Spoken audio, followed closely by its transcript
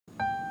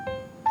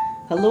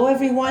Hello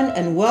everyone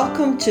and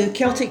welcome to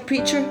Celtic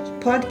Preacher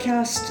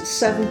Podcast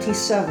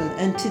 77,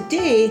 and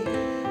today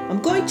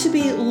I'm going to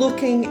be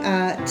looking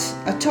at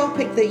a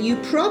topic that you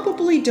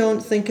probably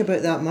don't think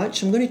about that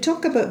much. I'm going to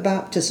talk about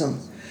baptism.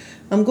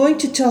 I'm going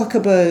to talk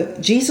about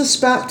Jesus'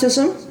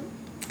 baptism,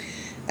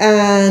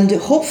 and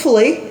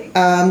hopefully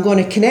I'm going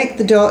to connect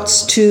the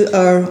dots to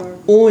our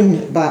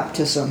own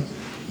baptism.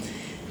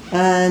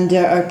 And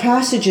our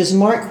passage is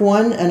Mark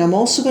 1, and I'm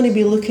also going to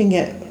be looking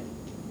at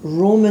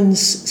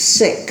Romans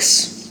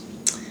 6.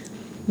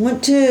 I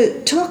want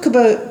to talk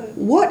about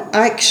what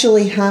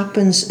actually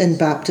happens in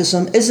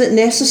baptism. Is it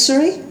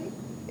necessary?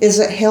 Is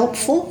it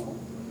helpful?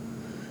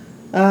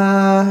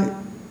 How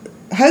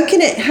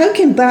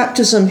can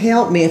baptism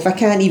help me if I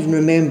can't even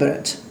remember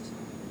it?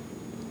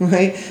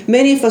 Right?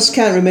 Many of us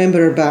can't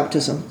remember our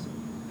baptism.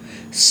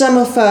 Some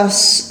of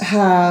us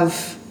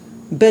have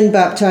been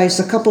baptized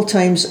a couple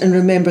times and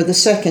remember the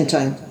second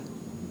time.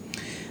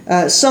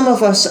 Some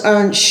of us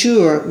aren't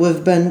sure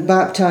we've been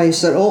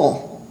baptized at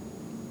all.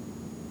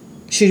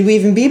 Should we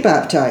even be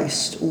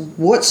baptized?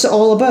 What's it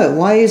all about?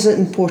 Why is it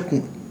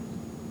important?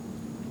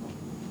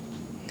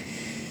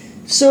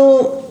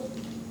 So,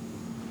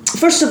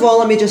 first of all,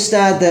 let me just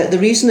add that the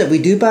reason that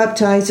we do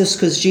baptize is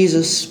because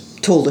Jesus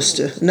told us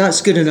to. And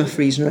that's good enough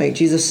reason, right?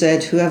 Jesus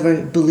said,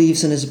 whoever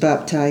believes and is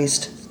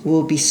baptized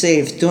will be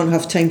saved. Don't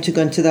have time to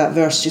go into that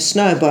verse just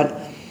now, but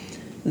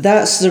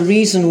that's the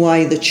reason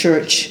why the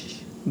church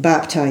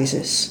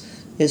baptizes,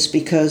 is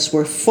because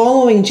we're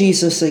following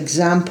Jesus'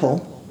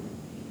 example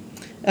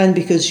and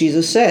because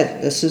Jesus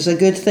said this is a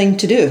good thing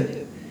to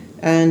do.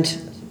 And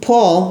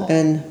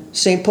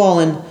St. Paul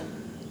in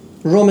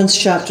Romans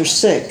chapter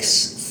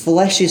 6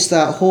 fleshes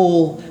that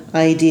whole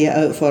idea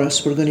out for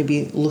us. We're going to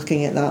be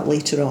looking at that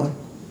later on.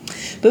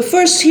 But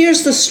first,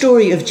 here's the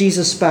story of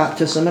Jesus'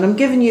 baptism, and I'm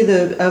giving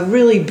you a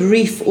really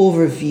brief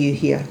overview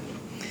here.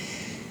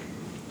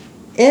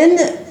 In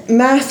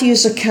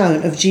Matthew's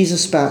account of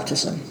Jesus'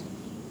 baptism,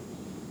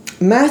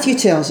 Matthew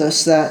tells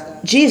us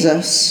that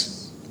Jesus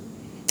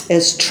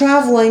is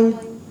traveling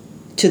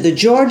to the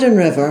Jordan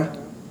River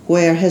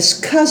where his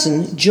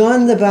cousin,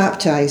 John the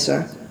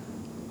Baptizer,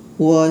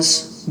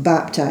 was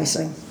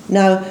baptizing.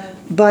 Now,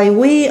 by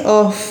way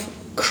of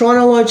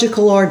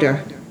chronological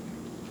order,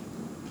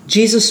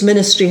 Jesus'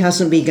 ministry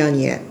hasn't begun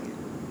yet.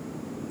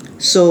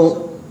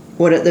 So,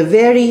 we're at the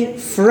very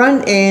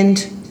front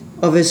end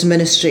of his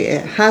ministry.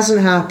 It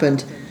hasn't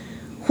happened.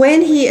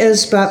 When he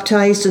is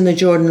baptized in the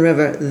Jordan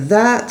River,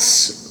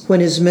 that's when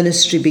his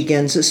ministry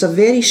begins. It's a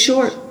very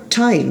short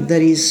time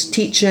that he's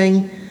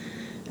teaching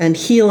and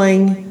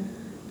healing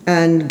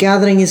and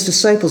gathering his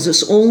disciples.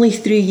 It's only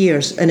 3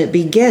 years, and it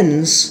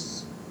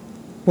begins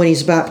when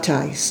he's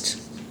baptized.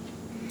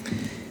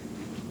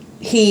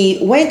 He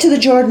went to the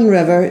Jordan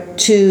River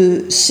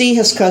to see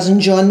his cousin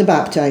John the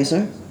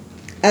Baptizer,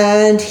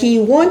 and he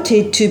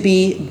wanted to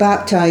be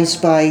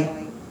baptized by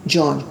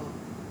John.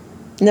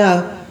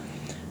 Now,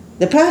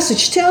 the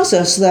passage tells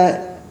us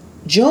that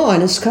John,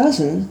 his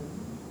cousin,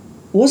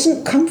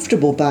 wasn't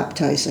comfortable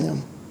baptizing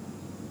him.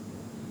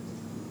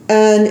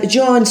 And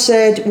John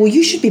said, well,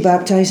 you should be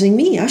baptizing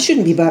me. I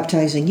shouldn't be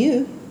baptizing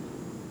you.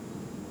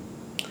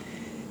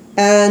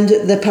 And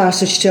the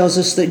passage tells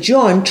us that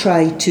John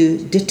tried to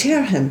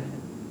deter him.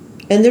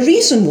 And the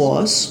reason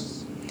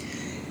was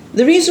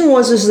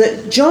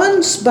that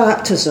John's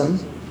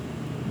baptism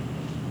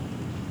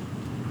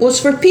was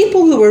for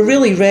people who were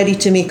really ready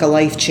to make a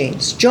life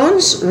change.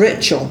 John's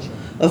ritual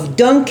of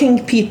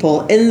dunking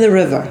people in the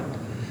river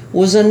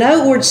was an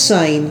outward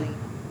sign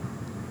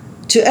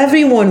to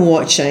everyone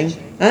watching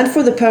and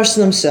for the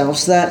person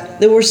themselves that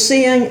they were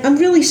saying, I'm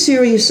really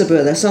serious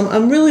about this.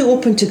 I'm really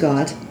open to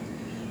God.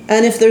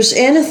 And if there's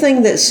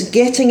anything that's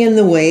getting in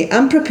the way,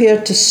 I'm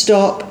prepared to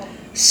stop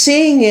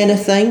saying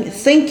anything,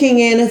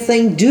 thinking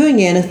anything,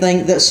 doing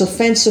anything that's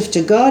offensive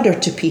to God or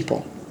to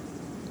people.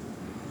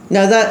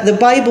 Now, that the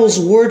Bible's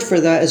word for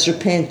that is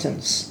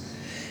repentance.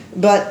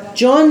 But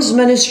John's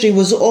ministry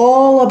was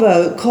all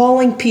about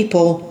calling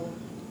people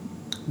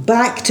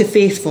back to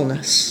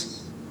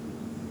faithfulness.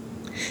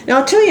 Now,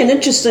 I'll tell you an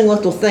interesting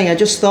little thing I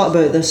just thought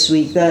about this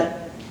week,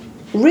 that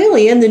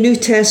really in the New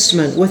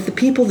Testament, with the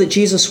people that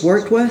Jesus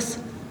worked with,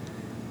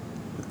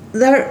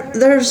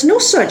 there's no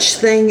such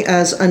thing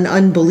as an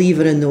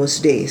unbeliever in those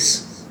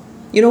days.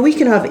 You know, we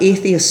can have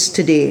atheists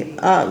today.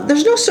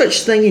 There's no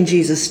such thing in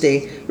Jesus'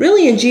 day.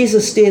 Really, in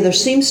Jesus' day, there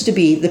seems to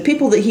be the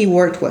people that he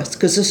worked with,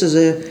 because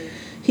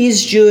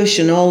he's Jewish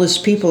and all his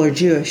people are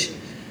Jewish.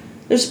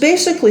 There's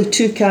basically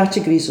two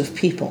categories of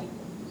people.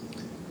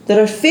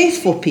 There are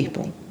faithful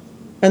people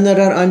and there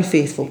are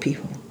unfaithful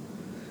people.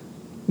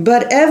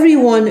 But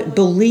everyone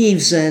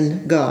believes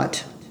in God.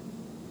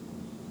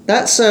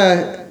 That's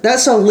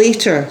a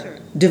later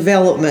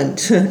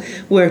development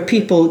where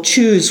people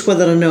choose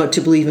whether or not to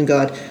believe in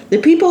God. The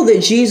people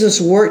that Jesus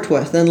worked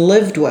with and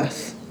lived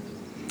with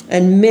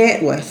and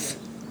met with,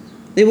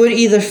 they were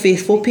either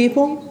faithful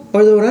people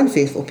or they were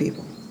unfaithful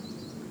people.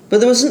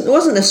 But there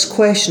wasn't this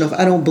question of,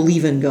 I don't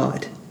believe in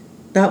God.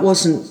 That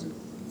wasn't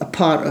a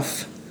part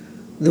of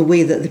the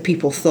way that the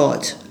people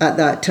thought at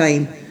that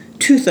time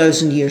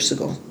 2,000 years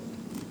ago.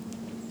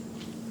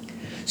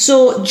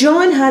 So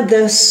John had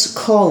this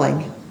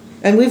calling,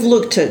 and we've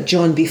looked at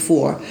John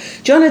before.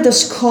 John had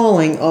this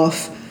calling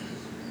of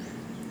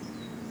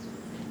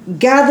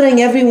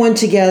gathering everyone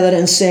together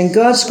and saying,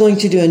 God's going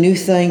to do a new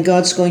thing.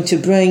 God's going to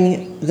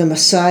bring the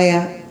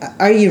Messiah.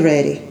 Are you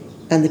ready?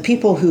 And the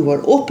people who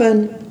were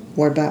open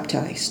were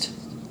baptized.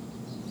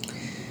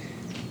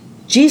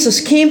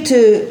 Jesus came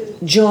to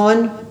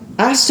John,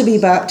 asked to be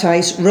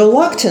baptized.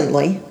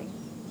 Reluctantly,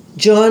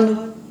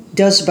 John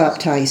does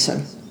baptize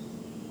him.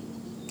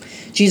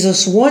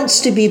 Jesus wants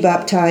to be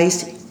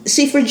baptized.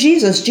 See, for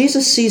Jesus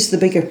sees the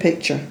bigger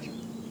picture.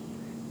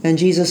 And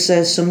Jesus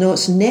says, so no,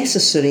 it's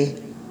necessary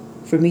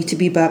for me to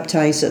be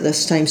baptized at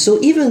this time.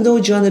 So even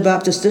though John the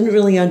Baptist didn't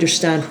really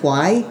understand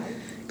why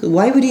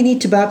would he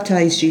need to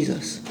baptize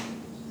Jesus?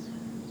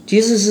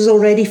 Jesus is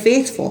already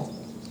faithful.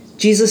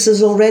 Jesus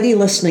is already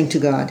listening to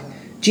God.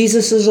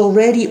 Jesus is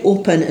already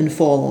open and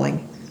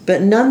following.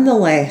 But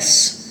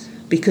nonetheless,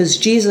 because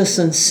Jesus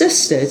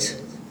insisted,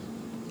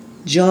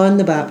 John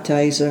the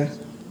Baptizer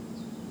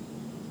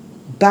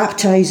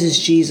baptizes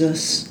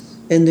Jesus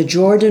in the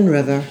Jordan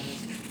River.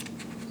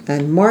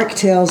 And Mark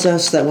tells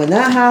us that when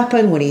that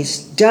happened, when he's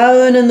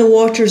down in the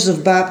waters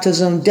of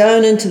baptism,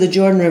 down into the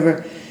Jordan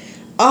River,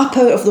 up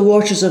out of the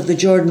waters of the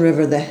Jordan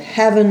River, the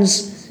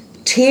heavens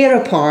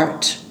tear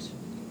apart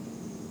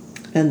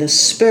and the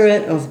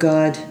Spirit of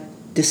God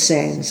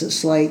descends.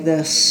 It's like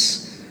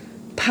this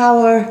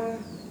power,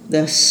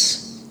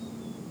 this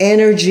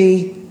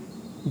energy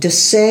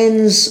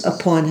descends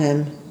upon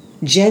him,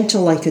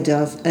 gentle like a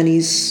dove, and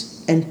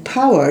he's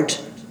empowered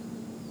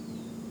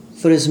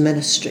for his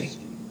ministry.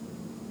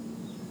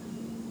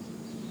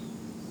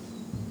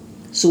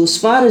 So as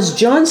far as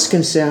John's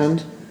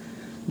concerned,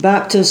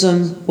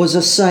 baptism was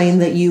a sign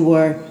that you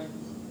were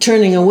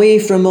turning away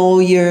from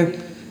all your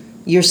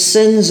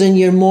sins and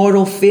your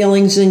moral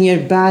failings and your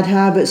bad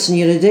habits and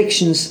your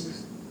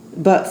addictions.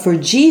 But for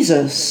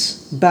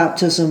Jesus,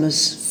 baptism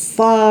is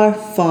far,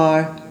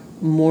 far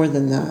more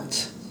than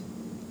that.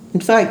 In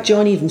fact,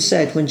 John even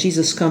said when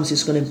Jesus comes,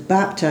 he's going to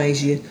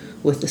baptize you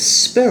with the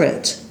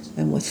Spirit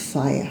and with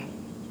fire.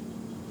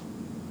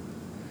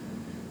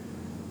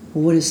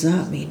 What does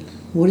that mean?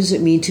 What does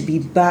it mean to be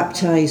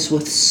baptized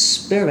with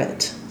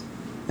Spirit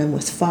and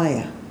with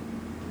fire?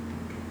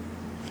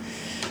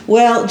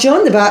 Well,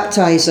 John the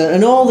Baptizer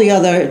and all the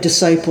other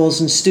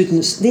disciples and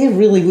students, they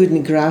really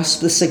wouldn't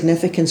grasp the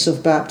significance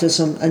of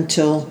baptism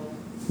until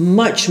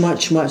much,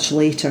 much, much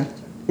later.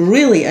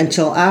 Really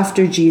until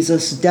after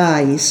Jesus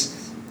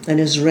dies and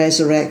is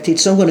resurrected.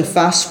 So I'm going to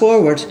fast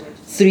forward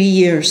 3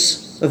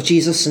 years of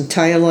Jesus'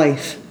 entire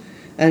life.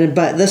 And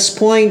at this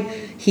point,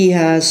 he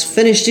has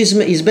finished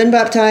he's been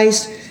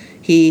baptized.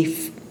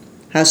 He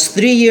has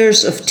 3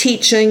 years of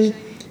teaching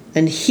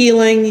and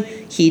healing.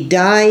 He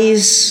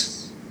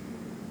dies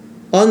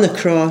on the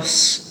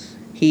cross.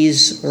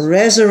 He's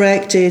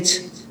resurrected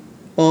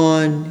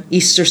on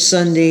Easter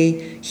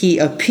Sunday. He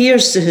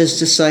appears to his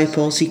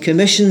disciples. He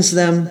commissions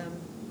them.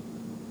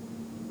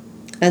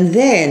 And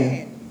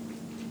then,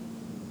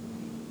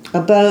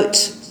 about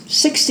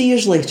 60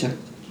 years later,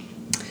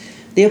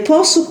 the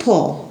Apostle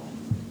Paul,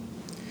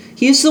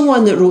 he's the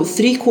one that wrote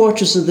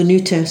 3/4 of the New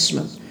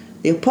Testament.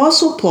 The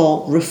Apostle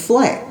Paul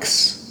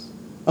reflects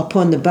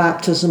upon the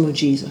baptism of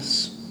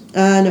Jesus.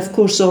 And of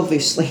course,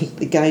 obviously,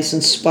 the guy's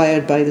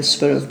inspired by the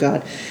Spirit of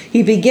God.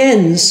 He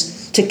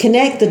begins to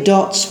connect the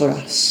dots for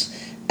us.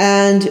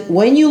 And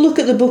when you look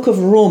at the book of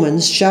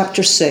Romans,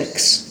 chapter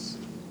 6,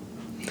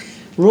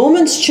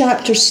 Romans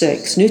chapter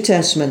 6, New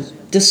Testament,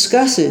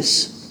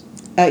 discusses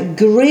at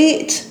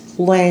great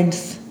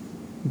length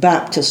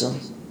baptism.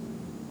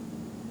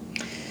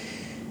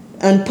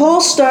 And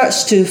Paul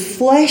starts to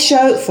flesh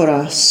out for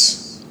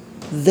us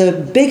the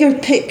bigger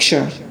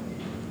picture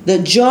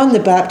that John the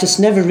Baptist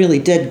never really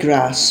did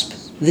grasp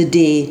the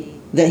day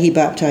that he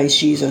baptized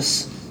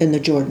Jesus in the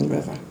Jordan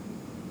River.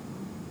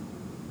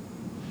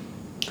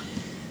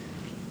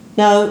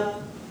 Now,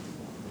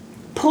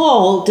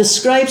 Paul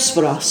describes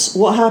for us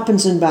what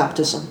happens in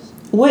baptism,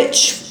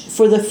 which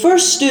for the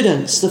first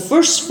students, the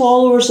first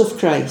followers of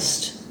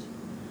Christ,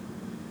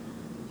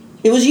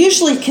 it was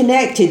usually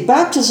connected.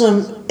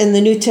 Baptism in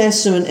the New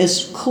Testament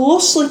is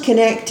closely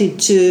connected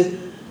to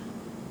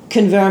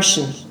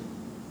conversion,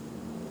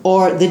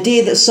 or the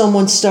day that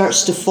someone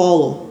starts to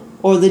follow,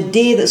 or the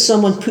day that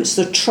someone puts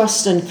their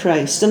trust in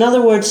Christ. In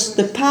other words,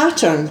 the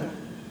pattern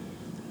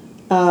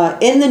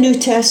in the New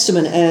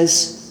Testament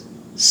is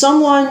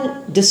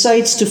someone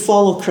decides to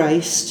follow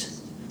Christ,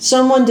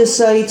 someone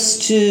decides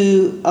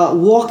to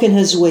walk in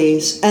his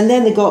ways, and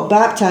then they got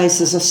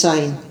baptized as a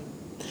sign.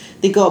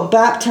 They got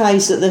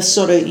baptized that this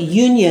sort of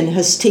union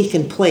has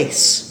taken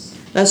place.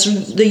 That's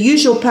the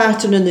usual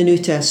pattern in the New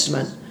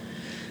Testament.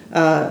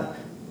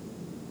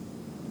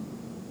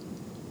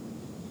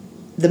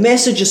 The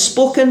message is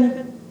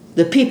spoken,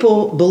 the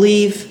people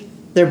believe,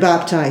 they're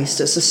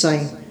baptized. It's a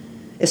sign.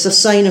 It's a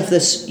sign of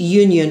this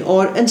union.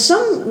 Or in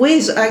some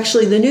ways,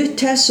 actually, the New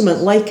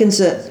Testament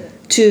likens it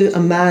to a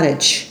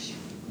marriage.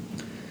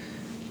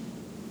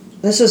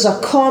 This is a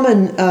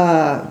common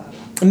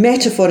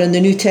metaphor in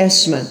the New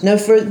Testament. Now,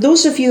 for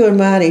those of you who are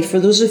married, for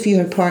those of you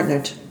who are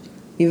partnered,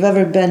 you've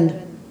ever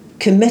been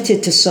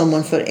committed to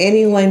someone for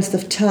any length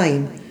of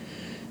time,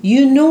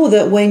 you know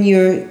that when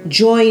you're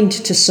joined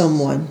to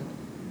someone,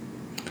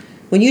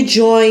 when you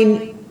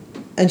join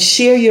and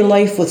share your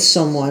life with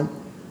someone,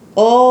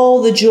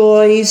 all the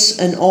joys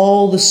and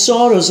all the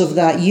sorrows of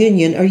that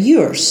union are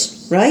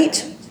yours,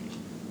 right?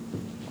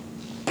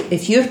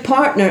 If your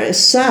partner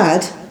is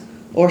sad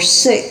or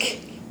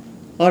sick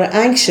or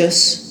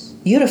anxious,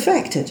 you're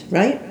affected,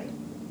 right?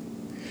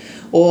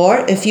 Or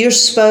if your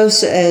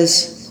spouse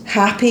is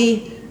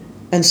happy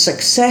and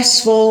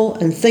successful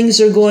and things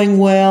are going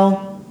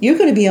well, you're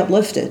going to be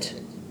uplifted.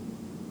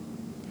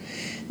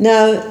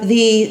 Now,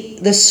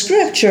 the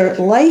scripture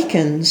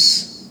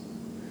likens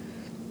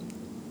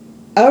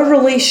our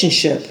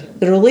relationship,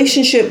 the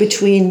relationship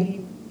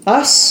between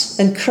us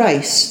and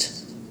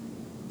Christ,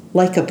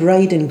 like a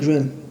bride and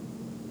groom.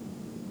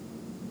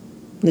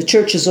 The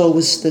church is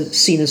always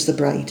seen as the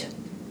bride.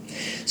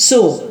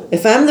 So,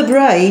 if I'm the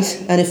bride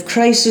and if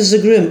Christ is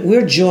the groom,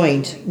 we're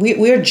joined.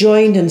 We're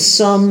joined in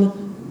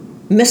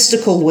some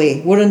mystical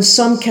way. We're in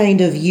some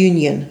kind of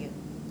union.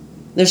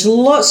 There's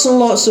lots and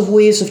lots of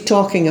ways of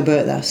talking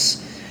about this.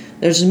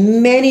 There's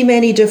many,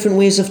 many different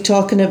ways of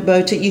talking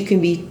about it. You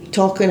can be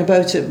talking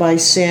about it by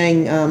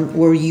saying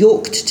we're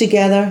yoked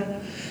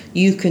together.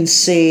 You can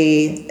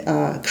say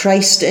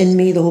Christ in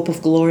me, the hope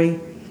of glory.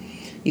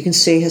 You can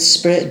say His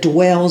Spirit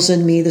dwells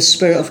in me, the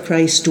Spirit of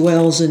Christ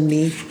dwells in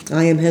me.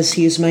 I am His,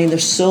 He is mine.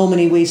 There's so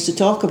many ways to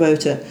talk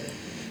about it.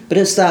 But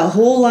it's that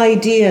whole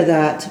idea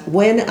that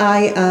when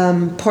I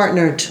am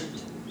partnered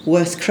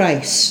with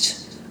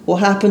Christ, what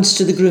happens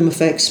to the groom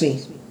affects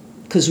me,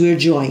 because we're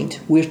joined,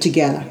 we're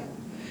together.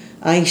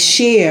 I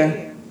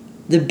share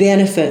the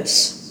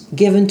benefits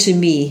given to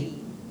me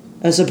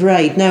as a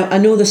bride. Now, I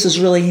know this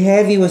is really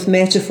heavy with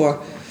metaphor.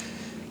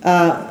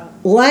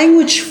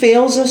 Language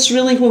fails us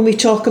really when we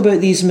talk about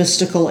these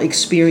mystical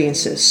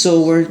experiences.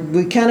 So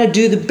we kind of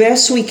do the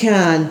best we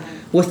can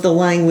with the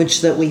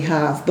language that we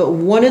have. But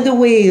one of the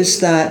ways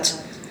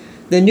that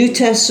the New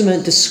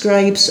Testament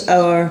describes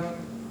our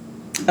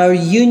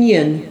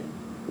union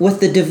with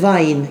the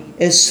divine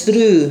is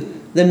through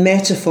the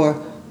metaphor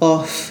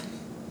of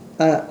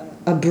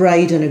a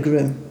bride and a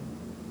groom.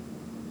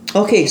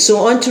 Okay, so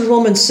on to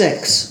Romans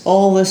 6.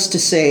 All this to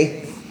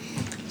say,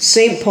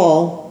 St.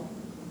 Paul,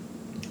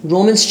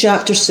 Romans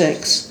chapter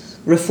 6,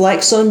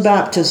 reflects on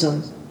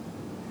baptism,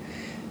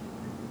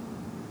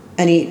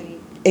 and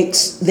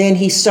then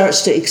he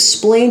starts to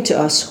explain to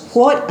us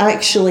what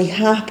actually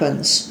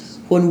happens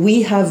when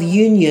we have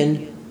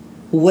union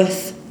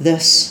with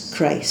this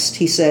Christ.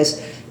 He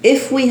says,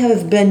 if we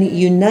have been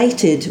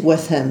united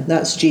with Him,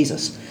 that's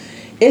Jesus,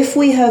 if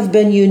we have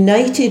been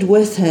united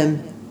with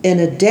Him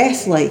in a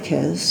death like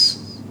His,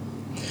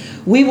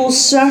 we will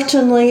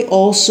certainly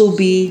also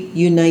be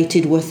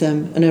united with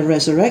Him in a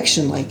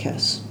resurrection like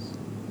His.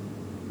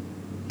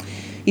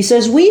 He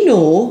says, we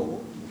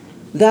know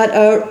that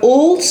our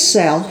old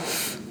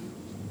self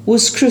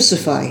was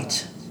crucified.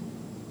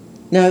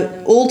 Now,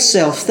 old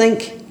self,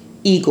 think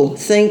ego,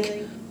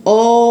 think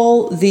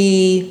all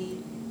the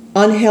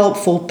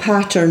unhelpful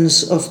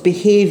patterns of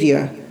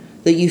behavior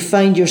that you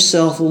find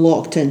yourself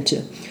locked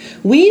into.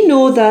 We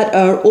know that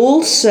our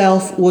old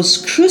self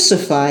was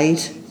crucified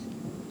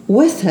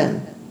with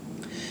Him,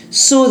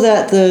 so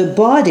that the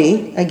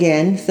body,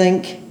 again,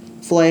 think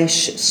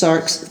flesh,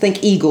 sarx,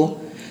 think ego,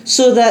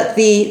 so that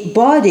the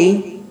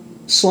body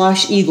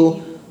 /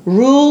 ego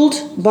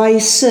ruled by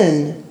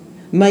sin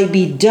might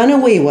be done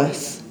away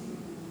with,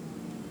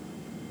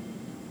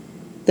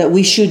 that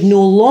we should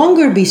no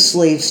longer be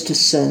slaves to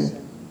sin,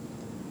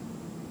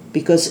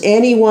 because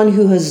anyone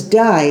who has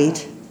died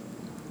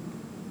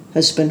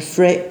has been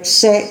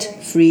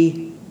set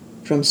free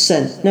from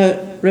sin. Now,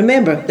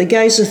 remember, the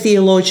guy's a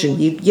theologian.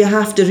 You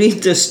have to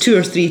read this 2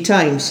 or 3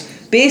 times.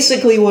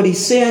 Basically, what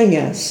he's saying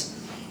is,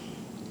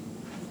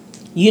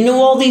 you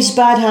know all these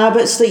bad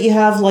habits that you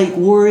have, like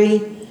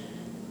worry,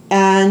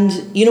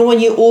 and you know when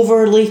you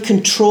overly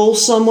control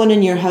someone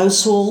in your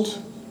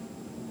household,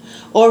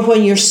 or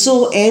when you're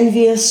so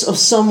envious of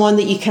someone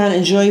that you can't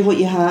enjoy what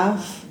you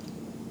have.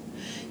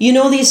 You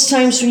know these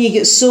times when you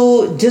get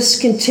so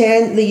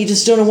discontent that you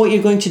just don't know what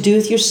you're going to do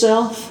with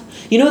yourself?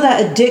 You know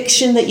that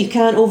addiction that you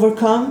can't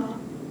overcome?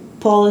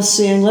 Paul is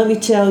saying, let me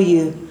tell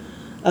you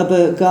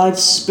about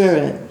God's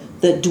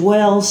Spirit that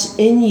dwells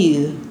in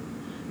you,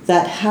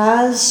 that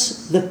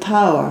has the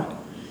power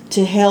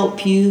to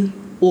help you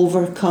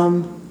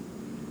overcome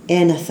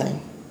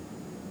anything.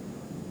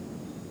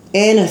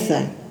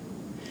 Anything.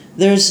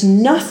 There's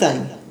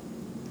nothing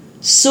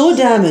so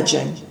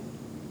damaging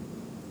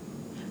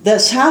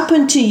that's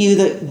happened to you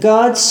that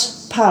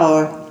God's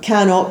power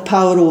cannot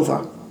power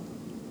over.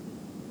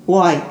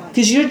 Why?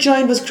 Because you're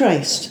joined with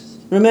Christ.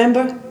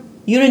 Remember?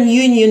 You're in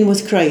union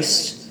with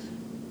Christ.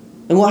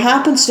 And what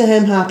happens to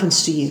Him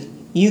happens to you.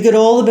 You get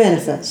all the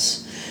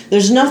benefits.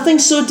 There's nothing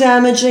so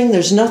damaging.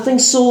 There's nothing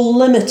so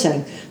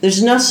limiting.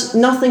 There's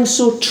nothing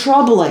so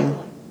troubling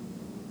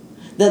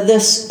that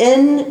this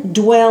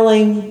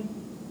indwelling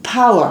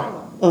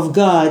power of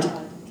God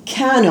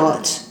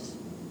cannot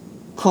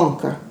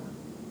conquer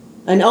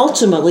and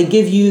ultimately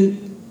give you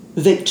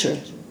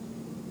victory.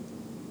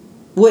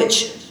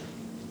 Which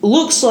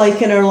looks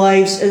like in our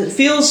lives, it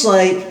feels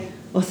like,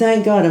 oh,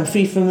 thank God I'm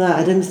free from that.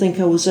 I didn't think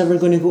I was ever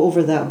going to go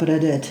over that, but I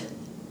did.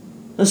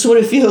 That's what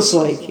it feels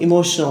like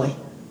emotionally.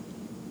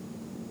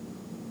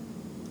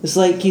 It's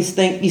like you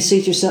say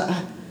to yourself,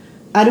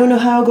 I don't know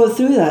how I got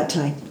through that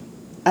time.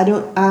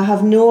 I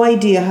have no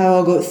idea how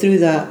I got through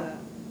that,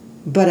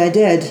 but I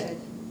did.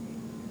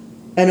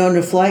 And on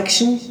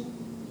reflection,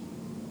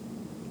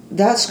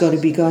 that's got to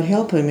be God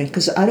helping me,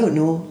 because I don't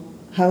know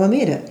how I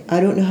made it. I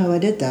don't know how I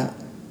did that.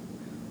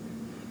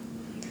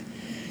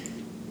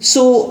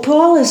 So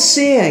Paul is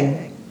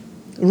saying,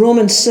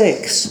 Romans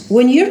 6,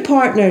 when you're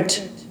partnered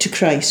to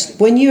Christ,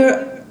 when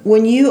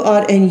you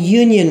are in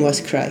union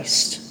with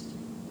Christ,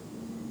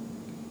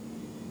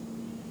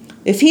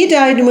 if he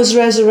died and was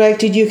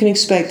resurrected, you can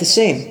expect the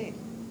same.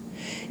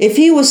 If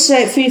he was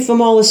set free from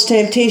all his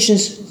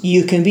temptations,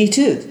 you can be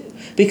too.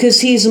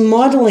 Because he's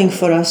modeling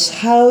for us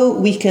how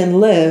we can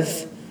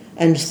live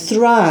and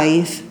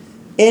thrive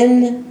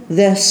in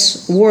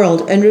this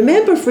world. And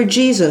remember, for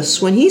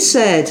Jesus, when he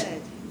said,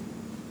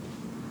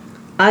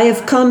 I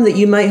have come that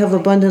you might have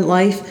abundant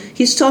life,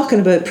 he's talking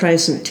about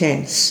present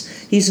tense.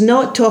 He's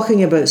not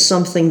talking about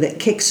something that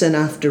kicks in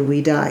after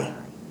we die.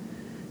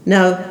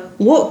 Now,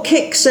 what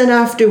kicks in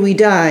after we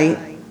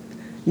die,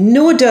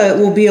 no doubt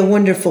will be a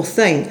wonderful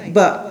thing,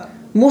 but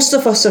most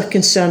of us are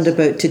concerned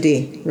about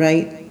today,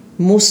 right?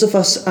 Most of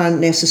us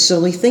aren't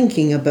necessarily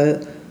thinking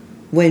about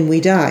when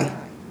we die.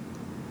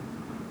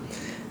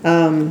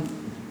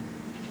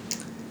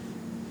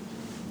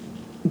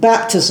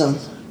 Baptism,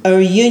 our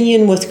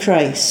union with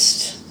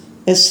Christ.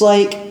 It's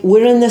like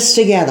we're in this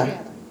together.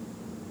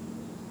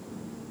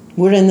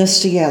 We're in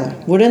this together.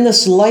 We're in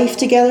this life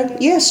together,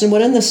 yes, and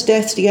we're in this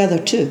death together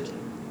too.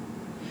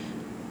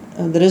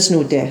 There is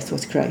no death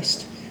with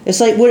Christ. It's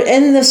like we're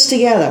in this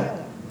together.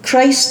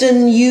 Christ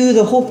in you,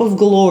 the hope of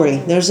glory.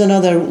 There's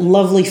another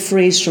lovely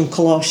phrase from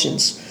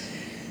Colossians.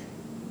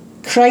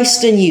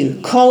 Christ in you.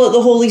 Call it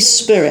the Holy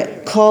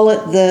Spirit. Call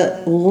it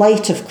the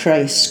light of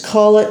Christ.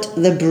 Call it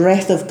the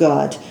breath of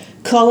God.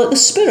 Call it the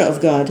Spirit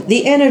of God,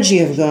 the energy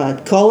of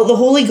God. Call it the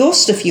Holy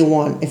Ghost if you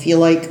want, if you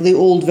like the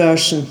old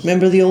version.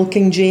 Remember the old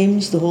King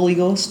James, the Holy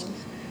Ghost?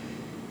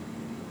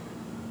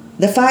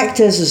 The fact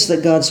is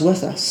that God's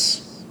with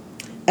us.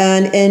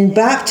 And in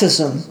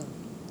baptism,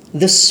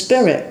 the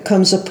Spirit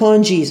comes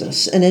upon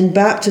Jesus. And in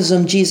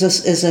baptism,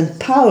 Jesus is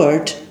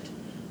empowered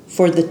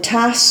for the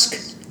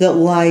task that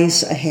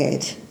lies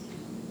ahead.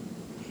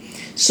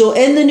 So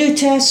in the New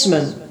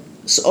Testament,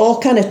 it's all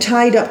kind of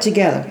tied up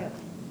together.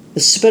 The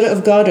Spirit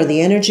of God, or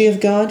the energy of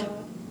God,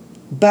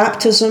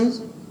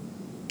 baptism,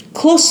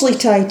 closely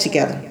tied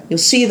together. You'll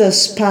see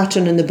this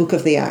pattern in the book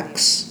of the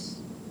Acts.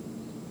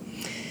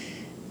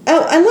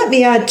 Oh, and let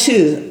me add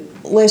too,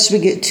 lest we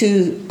get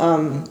too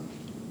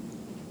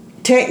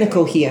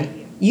technical here,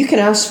 you can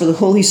ask for the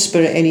Holy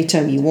Spirit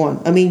anytime you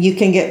want. I mean, you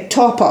can get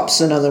top-ups,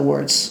 in other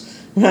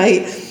words,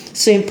 right?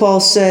 St. Paul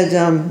said,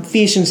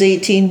 Ephesians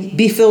 18,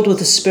 be filled with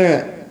the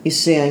Spirit. He's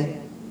saying,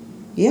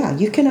 yeah,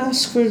 you can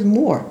ask for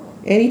more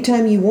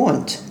anytime you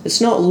want.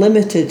 It's not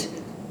limited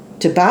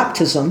to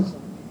baptism.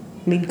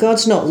 I mean,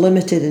 God's not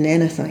limited in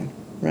anything,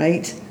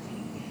 right?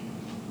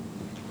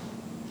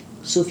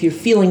 So if you're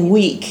feeling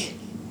weak,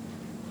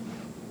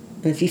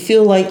 and if you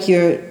feel like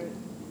you're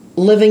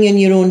living in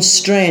your own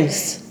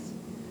strength,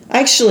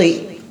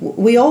 actually,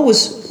 we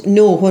always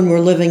know when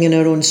we're living in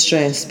our own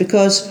strength,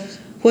 because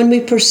when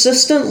we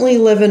persistently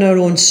live in our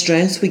own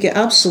strength, we get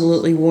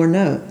absolutely worn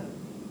out.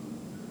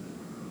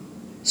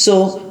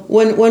 So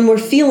when we're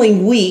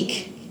feeling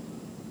weak,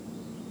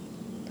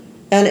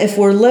 and if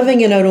we're living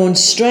in our own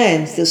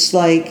strength, it's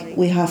like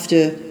we have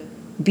to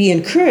be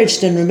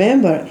encouraged and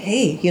remember,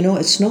 hey,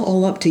 it's not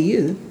all up to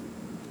you.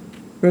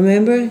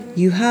 Remember,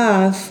 you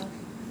have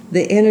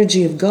the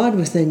energy of God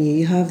within you.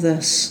 You have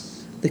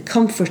this, the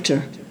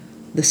Comforter,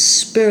 the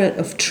Spirit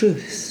of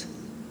truth,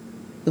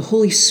 the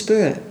Holy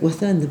Spirit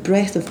within, the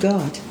breath of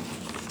God.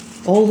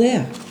 All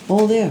there,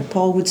 all there.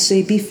 Paul would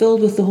say, be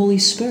filled with the Holy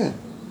Spirit.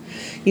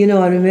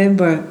 I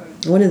remember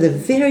one of the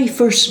very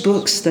first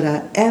books that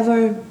I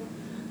ever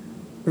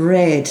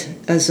read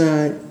as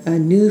a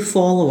new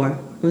follower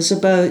was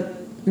about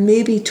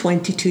maybe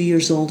 22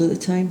 years old at the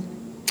time.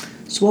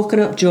 I was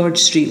walking up George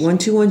Street,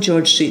 121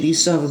 George Street. They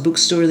used to have a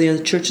bookstore there.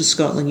 The Church of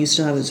Scotland used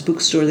to have its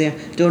bookstore there.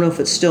 Don't know if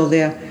it's still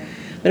there.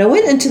 But I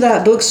went into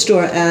that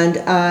bookstore and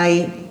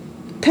I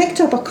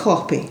picked up a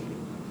copy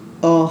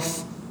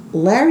of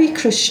Larry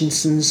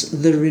Christensen's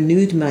The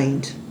Renewed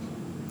Mind.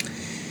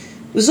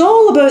 It was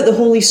all about the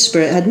Holy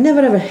Spirit. I'd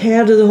never ever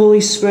heard of the Holy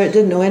Spirit,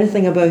 didn't know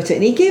anything about it.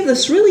 And he gave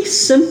this really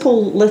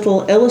simple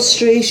little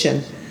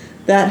illustration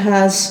that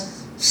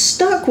has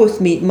stuck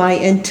with me my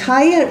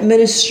entire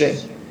ministry.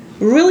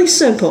 Really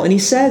simple. And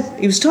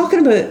he was talking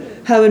about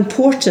how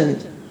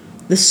important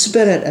the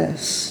Spirit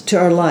is to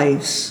our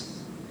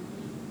lives.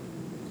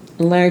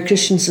 Larry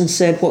Christensen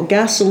said, what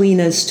gasoline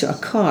is to a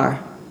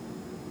car,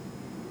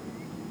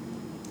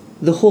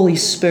 the Holy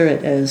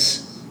Spirit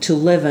is to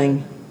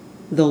living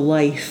the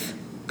life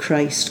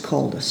Christ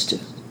called us to.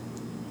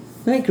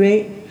 Isn't that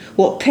great?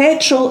 What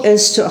petrol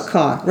is to a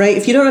car, right?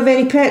 If you don't have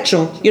any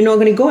petrol, you're not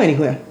going to go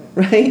anywhere,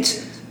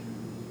 right?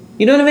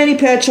 You don't have any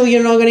petrol,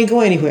 you're not going to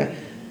go anywhere.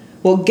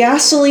 What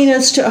gasoline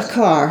is to a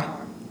car,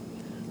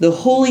 the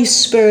Holy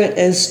Spirit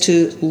is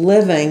to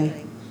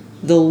living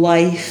the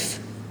life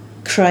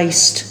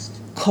Christ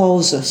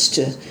calls us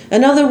to.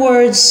 In other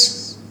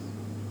words,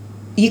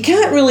 you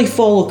can't really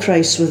follow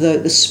Christ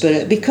without the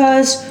Spirit,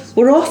 because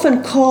we're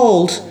often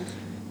called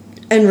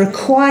and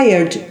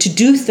required to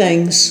do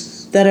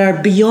things that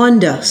are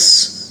beyond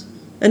us.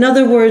 In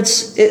other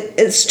words,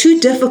 it's too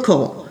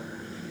difficult.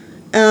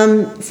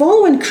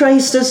 Following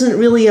Christ isn't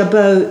really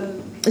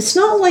it's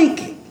not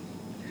like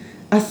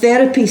a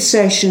therapy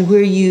session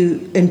where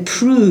you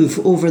improve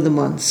over the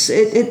months.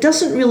 It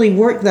doesn't really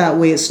work that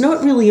way. It's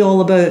not really all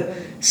about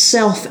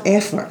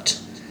self-effort.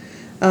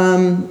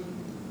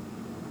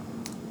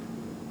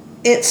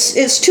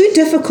 It's too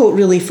difficult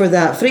really for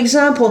that. For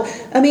example,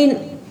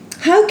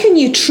 how can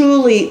you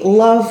truly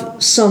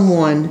love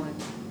someone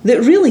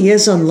that really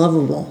is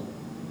unlovable?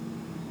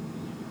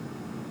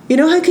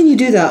 How can you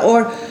do that?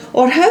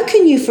 Or how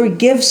can you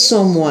forgive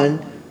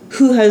someone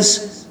who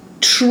has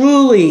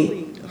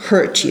truly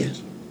hurt you?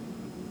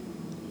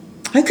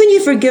 How can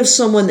you forgive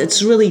someone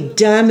that's really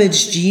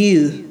damaged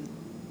you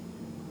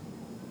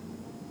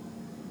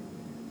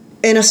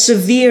in a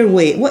severe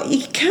way? Well,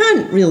 you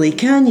can't really,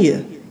 can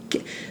you?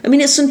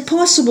 It's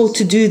impossible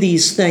to do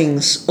these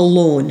things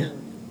alone.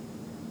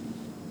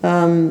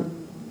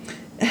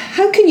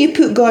 How can you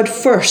put God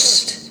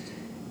first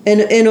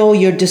in all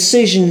your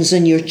decisions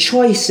and your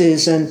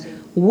choices, and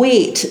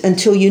wait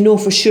until you know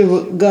for sure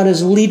what God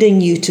is leading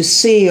you to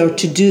say or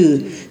to do?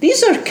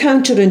 These are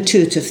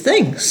counterintuitive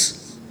things.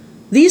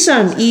 These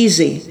aren't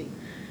easy.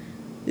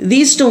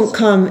 These don't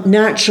come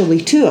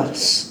naturally to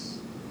us.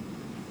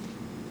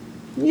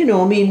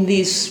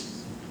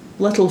 These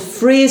little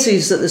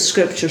phrases that the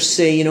scriptures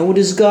say, what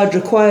does God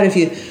require of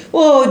you?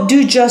 Oh,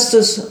 do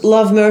justice,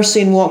 love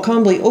mercy, and walk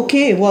humbly.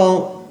 Okay,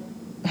 well,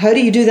 how do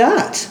you do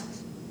that?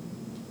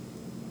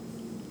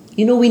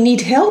 We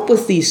need help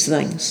with these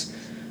things,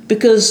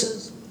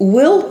 because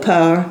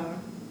willpower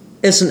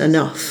isn't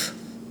enough.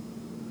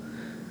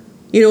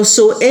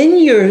 So in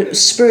your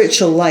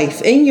spiritual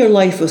life, in your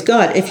life with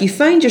God, if you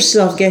find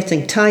yourself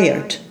getting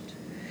tired,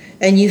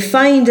 and you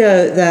find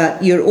out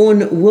that your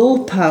own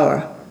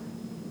willpower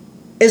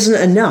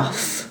isn't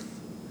enough,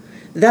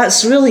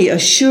 that's really a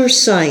sure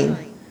sign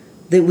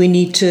that we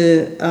need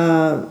to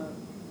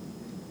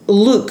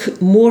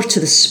look more to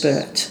the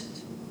Spirit.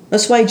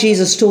 That's why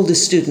Jesus told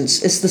his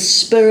students, it's the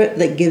Spirit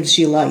that gives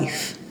you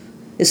life.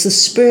 It's the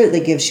Spirit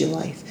that gives you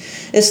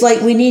life. It's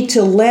like we need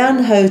to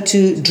learn how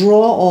to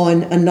draw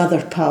on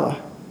another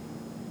power.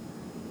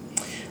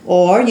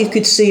 Or you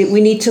could say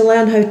we need to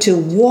learn how to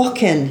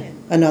walk in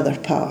another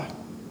power.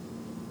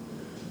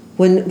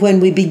 When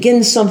we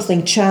begin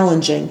something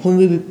challenging, when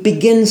we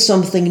begin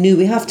something new,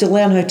 we have to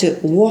learn how to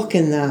walk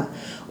in that,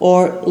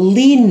 or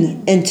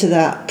lean into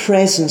that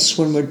presence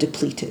when we're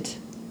depleted,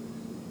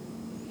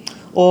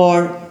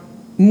 or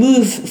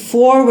move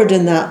forward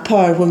in that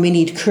power when we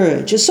need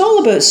courage. It's all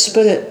about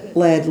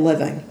Spirit-led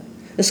living.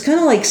 It's kind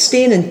of like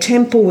staying in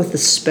tempo with the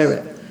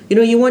Spirit.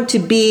 You want to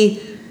be,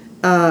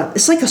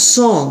 it's like a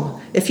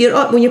song.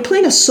 When you're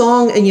playing a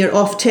song and you're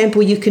off tempo,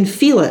 you can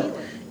feel it.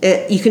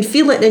 You can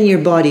feel it in your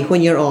body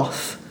when you're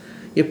off.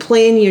 You're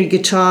playing your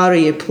guitar, or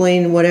you're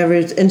playing whatever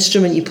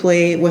instrument you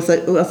play with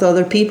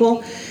other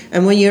people.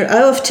 And when you're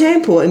out of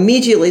tempo,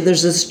 immediately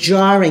there's this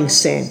jarring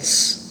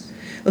sense.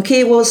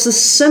 Okay, well, it's a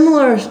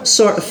similar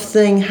sort of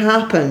thing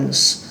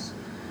happens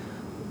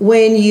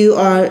when you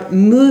are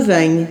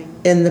moving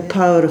in the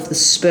power of the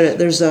Spirit.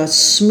 There's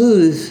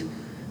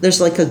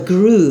like a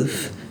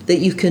groove that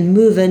you can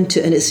move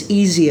into, and it's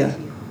easier.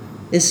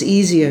 It's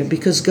easier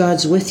because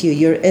God's with you.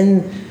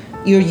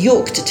 You're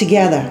yoked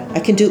together.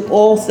 I can do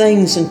all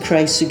things in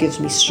Christ who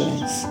gives me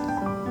strength.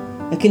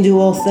 I can do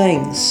all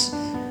things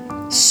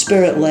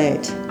Spirit-led.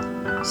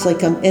 It's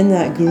like I'm in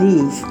that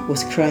groove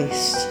with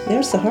Christ.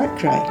 There's the heart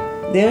cry.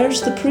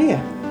 There's the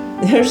prayer.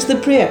 There's the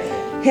prayer.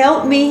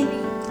 Help me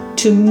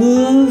to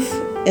move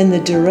in the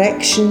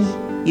direction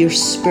your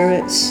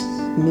Spirit's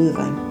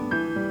moving.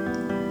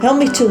 Help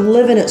me to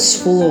live in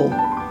its flow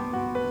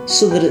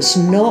so that it's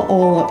not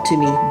all up to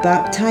me.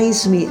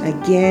 Baptize me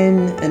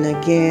again and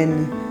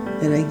again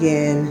and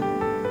again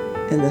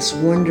in this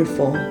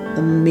wonderful,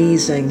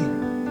 amazing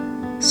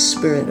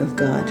Spirit of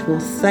God. Well,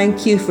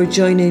 thank you for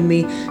joining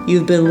me.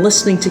 You've been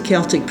listening to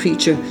Celtic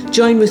Preacher.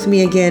 Join with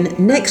me again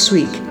next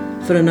week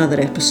for another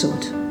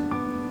episode.